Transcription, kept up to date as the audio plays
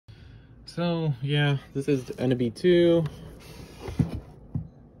So yeah, this is the Eneby 2.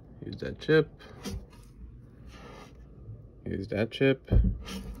 Here's that chip. Here's that chip.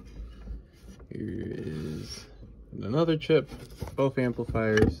 Here is another chip. Both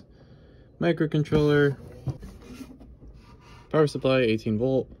amplifiers. Microcontroller. Power supply, 18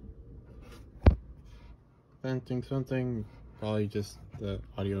 volt. Venting something. Probably just the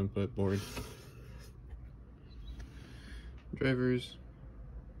audio input board. Drivers.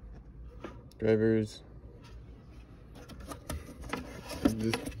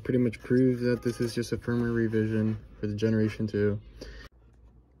 This pretty much proves that this is just a firmware revision for the Generation 2.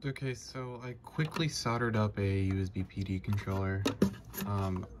 Okay, so I quickly soldered up a USB PD controller,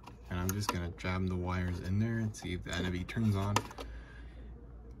 and I'm just gonna jam the wires in there and see if the Eneby turns on.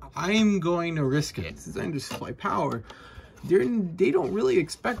 I'm going to risk it since I just supply power. They don't really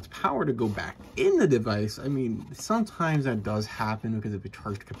expect power to go back in the device. I mean, sometimes that does happen because of a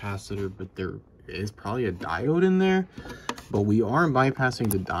charged capacitor, but there is probably a diode in there. But we are bypassing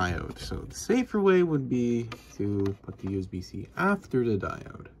the diode, so the safer way would be to put the USB-C after the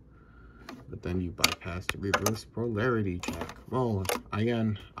diode. But then you bypass the reverse polarity check. Well,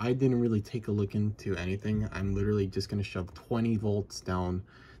 again, I didn't really take a look into anything. I'm literally just going to shove 20 volts down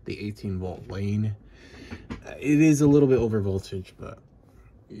the 18 volt lane. It is a little bit over voltage, but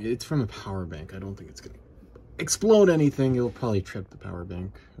it's from a power bank. I don't think it's going to explode anything. It'll probably trip the power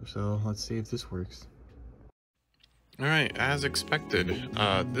bank. So let's see if this works. Alright, as expected,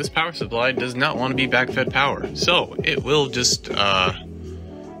 this power supply does not want to be backfed power, so it will just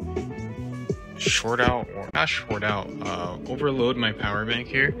overload my power bank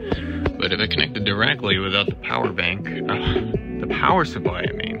here. But if I connected directly without the power bank, the power supply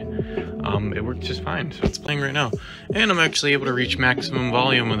I mean, it worked just fine. So it's playing right now, and I'm actually able to reach maximum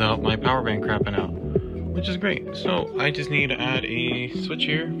volume without my power bank crapping out, which is great. So I just need to add a switch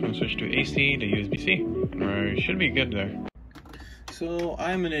here from switch to AC to USB-C. I should be good there. So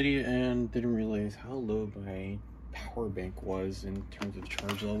I'm an idiot and didn't realize how low my power bank was in terms of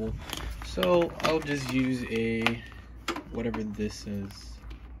charge level. So I'll just use a whatever this is.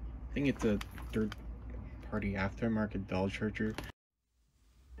 I think it's a third-party aftermarket bell charger.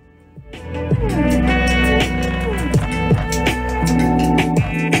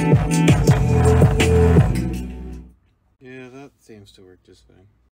 Yeah, that seems to work just fine.